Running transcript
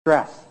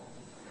stress.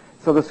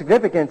 So the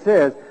significance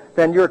is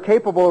then you're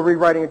capable of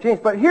rewriting your genes.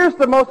 But here's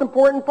the most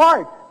important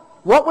part.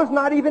 What was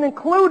not even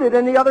included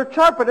in the other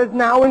chart but is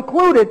now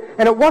included,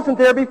 and it wasn't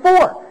there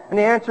before? And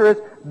the answer is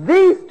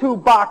these two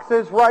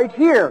boxes right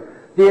here,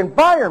 the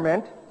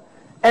environment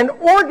and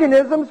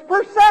organism's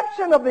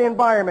perception of the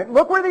environment.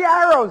 Look where the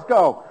arrows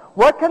go.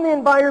 What can the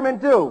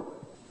environment do?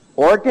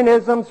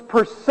 Organism's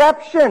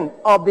perception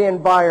of the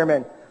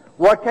environment.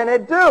 What can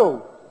it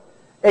do?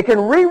 It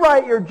can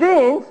rewrite your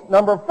genes,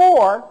 number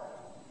 4,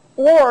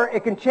 or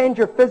it can change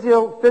your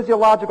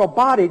physiological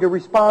body to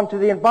respond to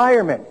the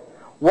environment.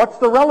 What's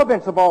the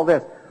relevance of all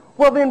this?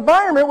 Well, the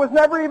environment was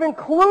never even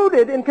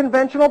included in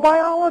conventional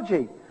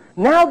biology.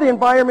 Now the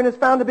environment is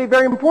found to be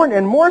very important,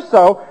 and more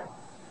so,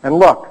 and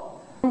look,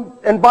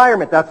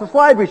 environment, that's the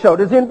slide we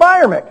showed, is the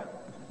environment.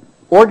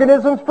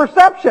 Organism's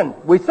perception.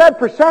 We said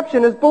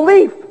perception is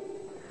belief.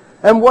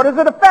 And what does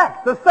it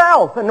affect? The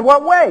cells. In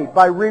what way?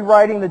 By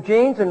rewriting the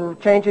genes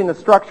and changing the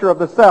structure of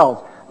the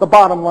cells. The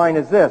bottom line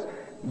is this.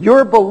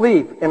 Your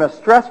belief in a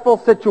stressful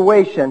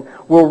situation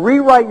will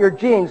rewrite your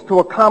genes to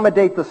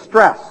accommodate the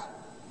stress.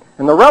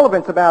 And the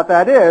relevance about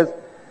that is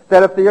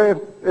that if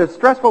the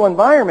stressful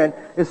environment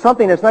is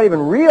something that's not even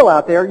real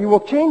out there, you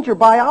will change your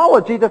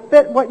biology to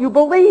fit what you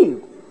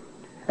believe.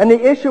 And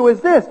the issue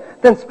is this,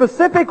 then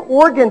specific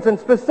organs and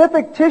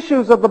specific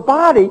tissues of the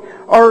body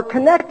are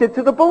connected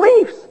to the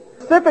beliefs.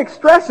 Specific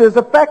stresses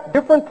affect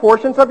different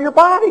portions of your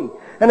body.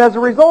 And as a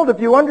result,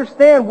 if you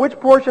understand which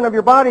portion of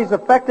your body is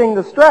affecting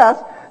the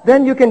stress,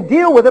 then you can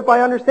deal with it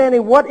by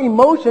understanding what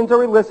emotions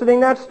are eliciting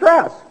that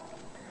stress.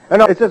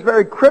 And it's just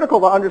very critical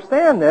to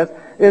understand this,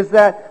 is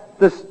that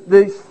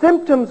the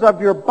symptoms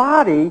of your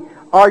body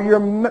are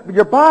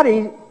your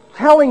body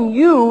telling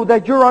you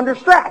that you're under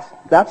stress.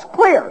 That's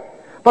clear.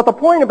 But the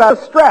point about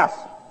stress,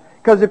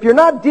 because if you're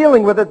not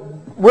dealing with it,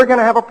 we're going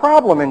to have a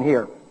problem in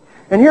here.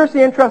 And here's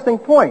the interesting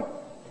point.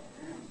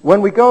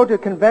 When we go to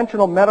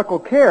conventional medical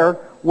care,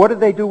 what do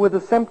they do with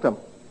the symptom?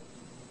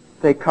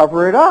 They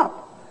cover it up.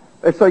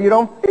 So you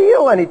don't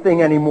feel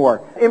anything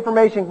anymore.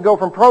 Information can go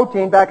from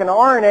protein back into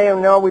RNA,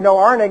 and we know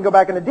RNA can go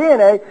back into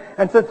DNA,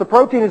 and since the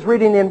protein is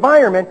reading the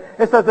environment,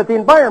 it says that the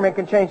environment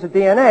can change the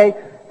DNA,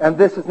 and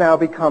this is now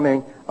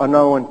becoming a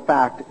known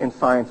fact in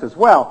science as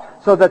well.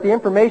 So that the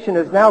information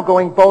is now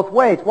going both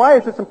ways. Why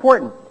is this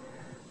important?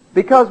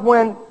 Because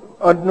when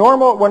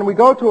we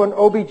go to an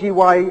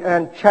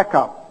OBGYN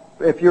checkup,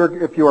 if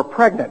you're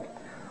pregnant,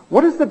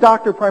 what is the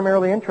doctor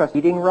primarily interested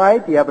in? Eating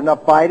right? Do you have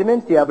enough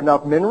vitamins? Do you have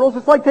enough minerals?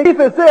 It's like, belief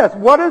is this.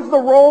 What is the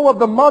role of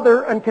the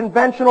mother in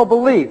conventional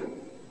belief?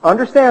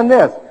 Understand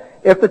this.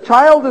 If the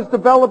child is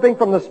developing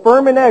from the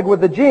sperm and egg with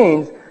the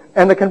genes,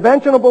 and the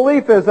conventional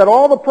belief is that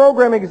all the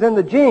programming is in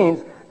the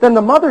genes, then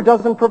the mother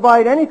doesn't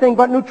provide anything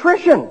but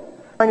nutrition.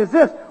 And is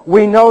this.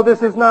 We know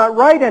this is not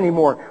right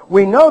anymore.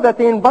 We know that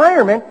the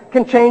environment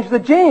can change the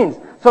genes.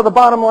 So the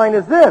bottom line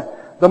is this.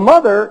 The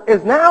mother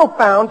is now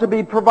found to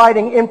be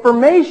providing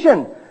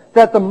information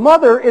that the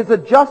mother is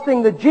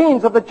adjusting the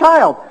genes of the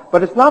child.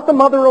 But it's not the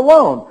mother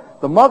alone.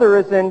 The mother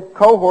is in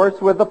cohorts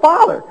with the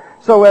father.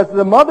 So as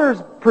the mother's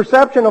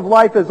perception of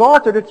life is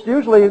altered, it's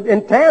usually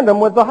in tandem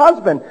with the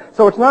husband.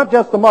 So it's not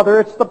just the mother,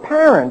 it's the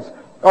parents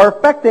are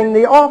affecting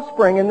the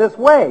offspring in this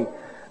way.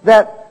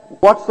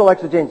 What's the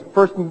lecture, James?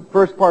 First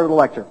part of the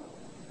lecture.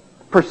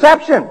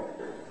 Perception.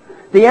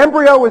 The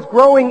embryo is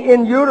growing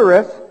in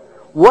uterus.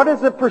 What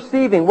is it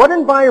perceiving? What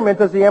environment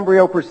does the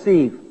embryo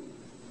perceive?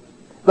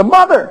 The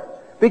mother,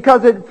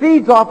 because it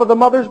feeds off of the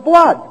mother's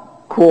blood.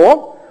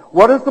 Cool.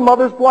 What does the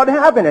mother's blood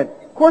have in it?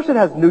 Of course it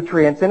has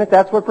nutrients in it.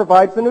 That's what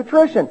provides the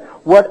nutrition.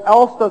 What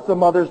else does the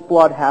mother's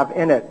blood have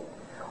in it?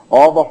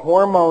 All the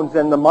hormones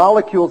and the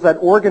molecules that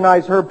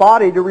organize her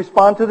body to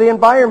respond to the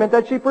environment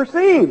that she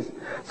perceives.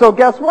 So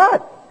guess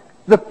what?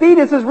 The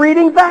fetus is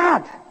reading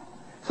that.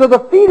 So the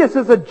fetus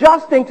is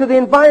adjusting to the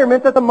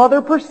environment that the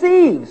mother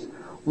perceives.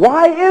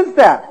 Why is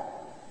that?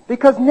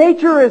 Because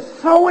nature is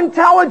so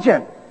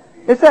intelligent.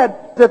 It's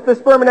that if the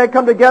sperm and egg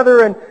come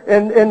together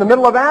in the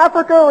middle of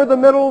Africa or the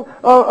middle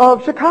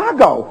of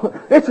Chicago.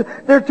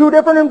 They're two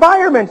different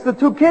environments. The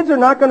two kids are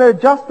not going to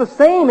adjust the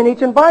same in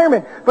each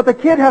environment, but the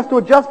kid has to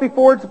adjust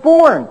before it's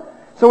born.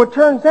 So it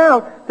turns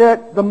out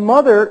that the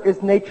mother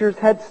is nature's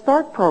Head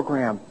Start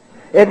program.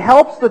 It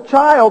helps the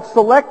child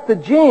select the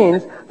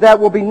genes that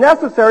will be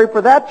necessary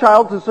for that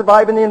child to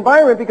survive in the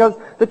environment because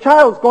the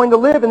child is going to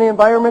live in the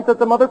environment that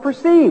the mother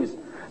perceives.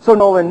 So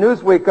Nolan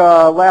Newsweek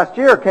last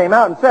year came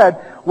out and said,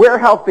 where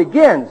health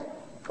begins,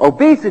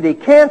 obesity,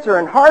 cancer,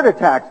 and heart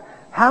attacks,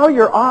 how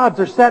your odds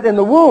are set in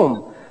the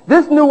womb.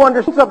 This new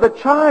understanding of the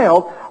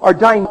child are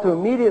dying to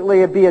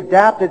immediately be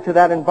adapted to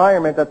that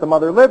environment that the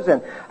mother lives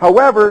in.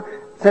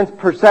 However, since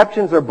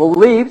perceptions are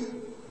beliefs,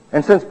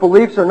 and since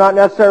beliefs are not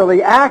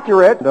necessarily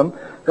accurate,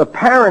 the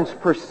parents'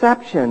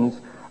 perceptions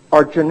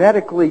are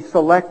genetically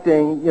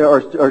selecting,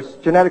 or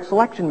genetic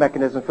selection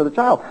mechanisms for the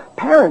child.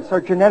 Parents are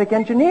genetic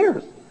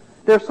engineers.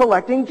 They're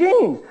selecting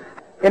genes.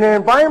 In an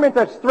environment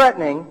that's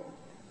threatening,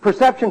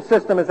 perception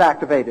system is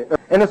activated.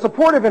 In a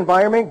supportive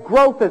environment,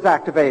 growth is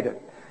activated.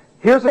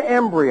 Here's an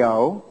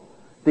embryo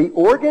The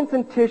organs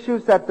and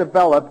tissues that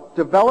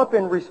develop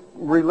in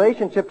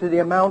relationship to the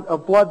amount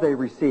of blood they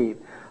receive.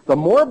 The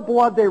more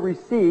blood they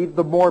receive,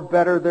 the more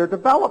better their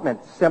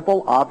development.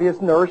 Simple,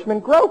 obvious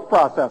nourishment growth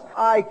process.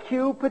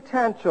 IQ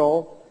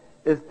potential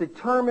is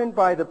determined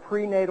by the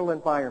prenatal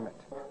environment,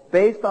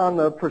 based on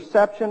the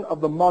perception of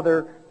the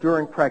mother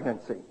during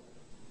pregnancy.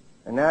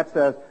 And that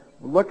says,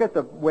 look at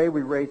the way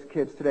we raise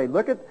kids today.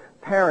 Look at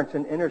parents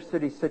in inner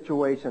city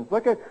situations.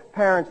 Look at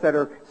parents that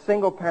are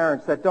single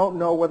parents that don't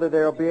know whether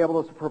they'll be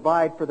able to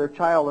provide for their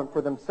child and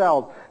for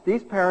themselves.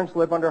 These parents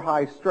live under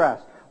high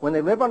stress. When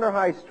they live under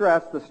high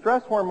stress, the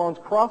stress hormones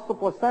cross the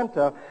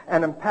placenta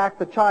and impact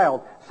the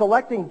child,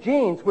 selecting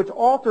genes which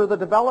alter the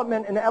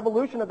development and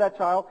evolution of that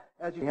child,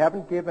 as you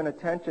haven't given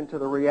attention to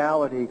the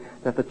reality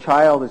that the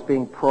child is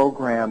being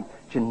programmed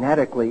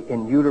genetically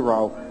in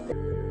utero.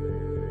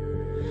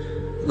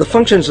 The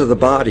functions of the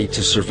body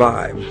to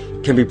survive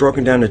can be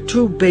broken down to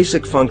two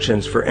basic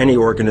functions for any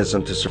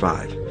organism to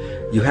survive.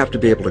 You have to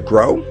be able to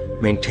grow,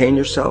 maintain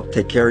yourself,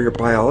 take care of your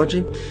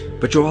biology,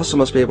 but you also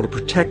must be able to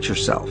protect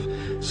yourself,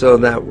 so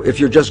that if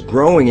you're just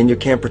growing and you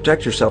can't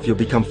protect yourself, you'll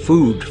become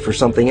food for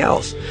something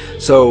else.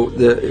 So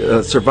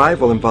the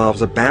survival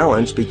involves a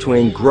balance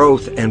between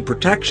growth and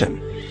protection.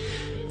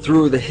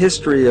 Through the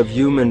history of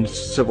human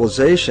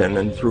civilization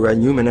and through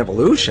human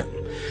evolution,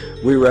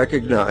 we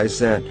recognize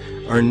that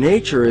our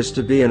nature is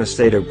to be in a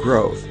state of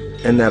growth,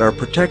 and that our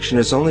protection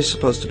is only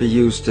supposed to be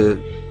used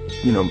to,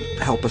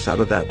 help us out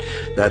of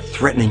that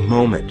threatening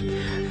moment.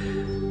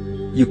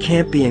 You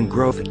can't be in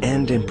growth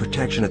and in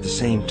protection at the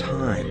same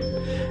time.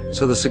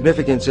 So the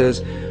significance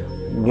is,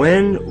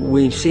 when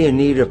we see a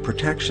need of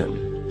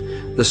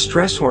protection, the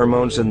stress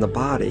hormones in the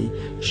body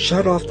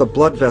shut off the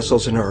blood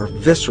vessels in our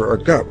viscera or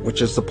gut,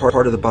 which is the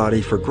part of the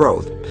body for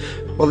growth.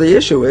 Well, the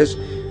issue is,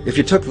 if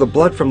you took the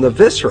blood from the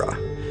viscera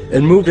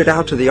and moved it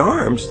out to the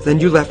arms, then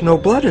you left no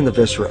blood in the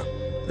viscera.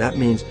 That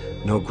means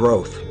no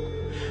growth.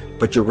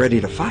 But you're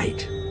ready to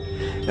fight.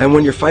 And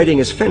when your fighting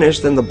is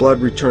finished, then the blood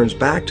returns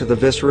back to the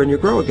viscera and you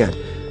grow again.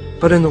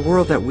 But in the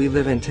world that we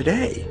live in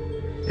today,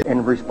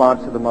 in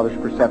response to the mother's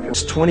perception,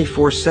 it's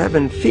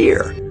 24/7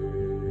 fear.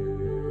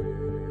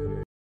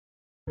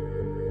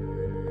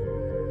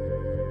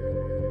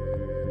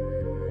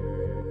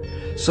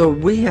 So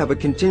we have a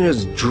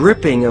continuous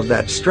dripping of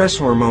that stress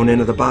hormone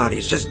into the body.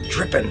 It's just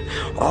dripping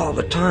all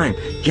the time,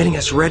 getting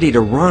us ready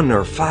to run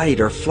or fight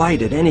or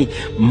flight at any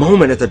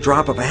moment at the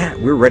drop of a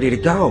hat. We're ready to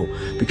go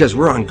because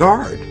we're on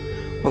guard.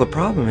 Well, the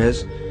problem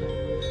is,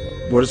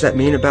 what does that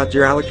mean about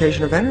your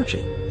allocation of energy?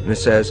 And it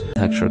says,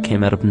 Actually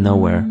came out of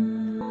nowhere.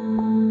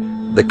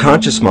 The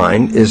conscious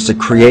mind is the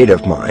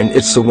creative mind.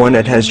 It's the one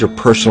that has your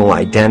personal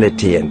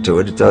identity into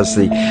it. It does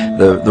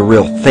the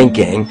real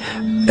thinking.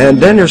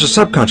 And then there's a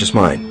subconscious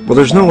mind. Well,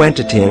 there's no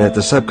entity in it.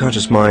 The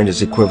subconscious mind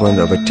is equivalent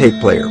of a tape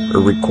player. It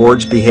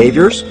records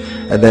behaviors,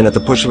 and then at the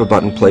push of a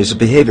button plays a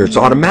behavior. It's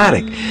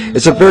automatic.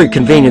 It's a very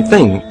convenient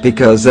thing,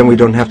 because then we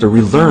don't have to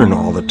relearn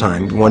all the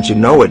time. Once you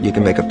know it, you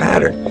can make a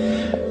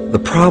pattern. The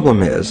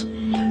problem is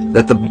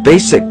that the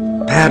basic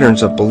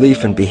patterns of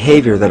belief and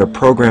behavior that are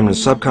programmed in the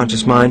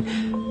subconscious mind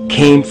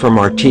came from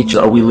our teachers.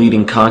 Are we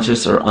leading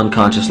conscious or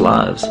unconscious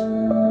lives?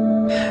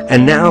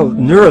 And now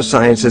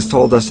neuroscience has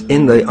told us,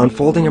 in the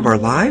unfolding of our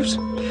lives,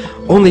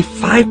 only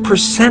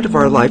 5% of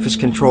our life is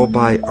controlled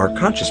by our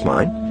conscious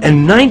mind,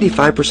 and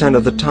 95%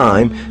 of the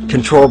time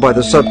controlled by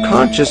the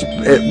subconscious,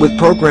 with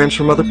programs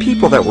from other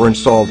people that were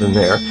installed in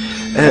there.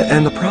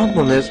 And the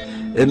problem is,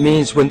 it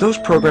means when those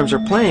programs are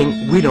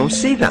playing, we don't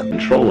see them.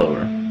 Control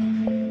over.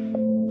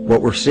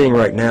 What we're seeing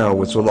right now,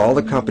 with all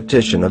the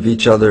competition of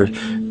each other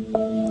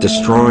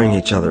destroying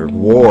each other,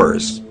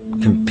 wars,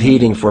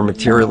 competing for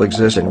material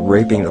existence,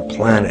 raping the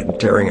planet and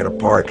tearing it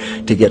apart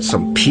to get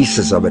some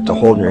pieces of it to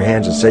hold in your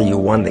hands and say you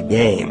won the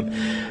game.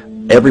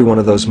 Every one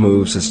of those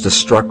moves is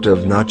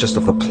destructive, not just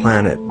of the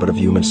planet, but of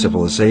human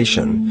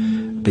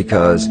civilization,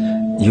 because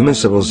human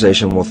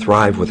civilization will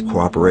thrive with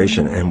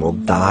cooperation and will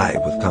die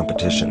with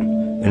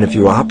competition. And if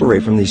you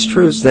operate from these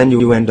truths, then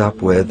you end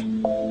up with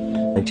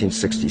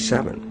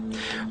 1967.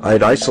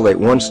 I'd isolate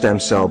one stem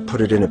cell,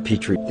 put it in a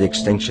petri, the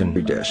extinction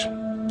dish,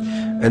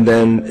 and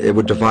then it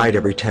would divide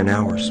every 10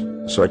 hours.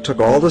 So I took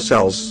all the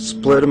cells,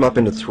 split them up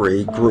into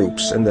 3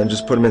 groups, and then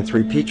just put them in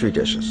 3 petri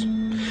dishes.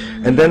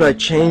 And then I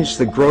changed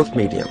the growth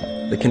medium,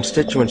 the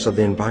constituents of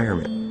the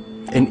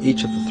environment, in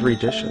each of the 3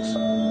 dishes.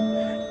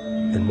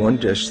 In one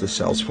dish, the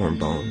cells form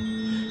bone.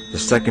 The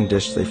second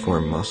dish, they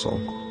form muscle.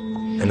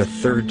 And a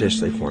third dish,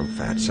 they form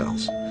fat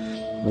cells.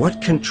 What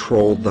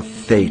controlled the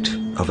fate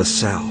of a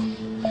cell?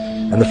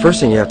 And the first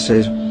thing you have to say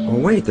is,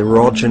 well, wait, they were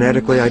all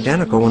genetically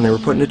identical when they were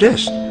put in a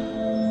dish.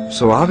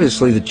 So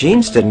obviously the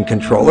genes didn't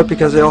control it,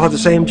 because they all had the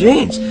same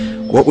genes.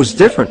 What was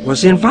different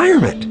was the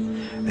environment.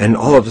 And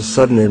all of a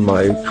sudden in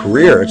my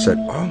career, it said,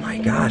 oh my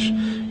gosh,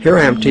 here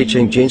I am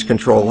teaching genes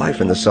control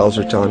life, and the cells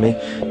are telling me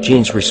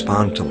genes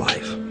respond to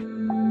life.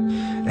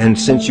 And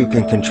since you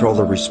can control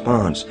the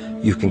response,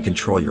 you can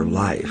control your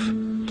life.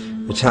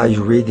 It's how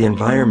you read the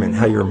environment,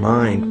 how your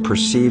mind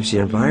perceives the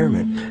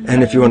environment.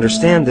 And if you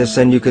understand this,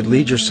 then you could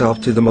lead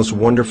yourself to the most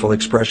wonderful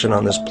expression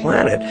on this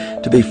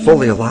planet, to be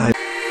fully alive.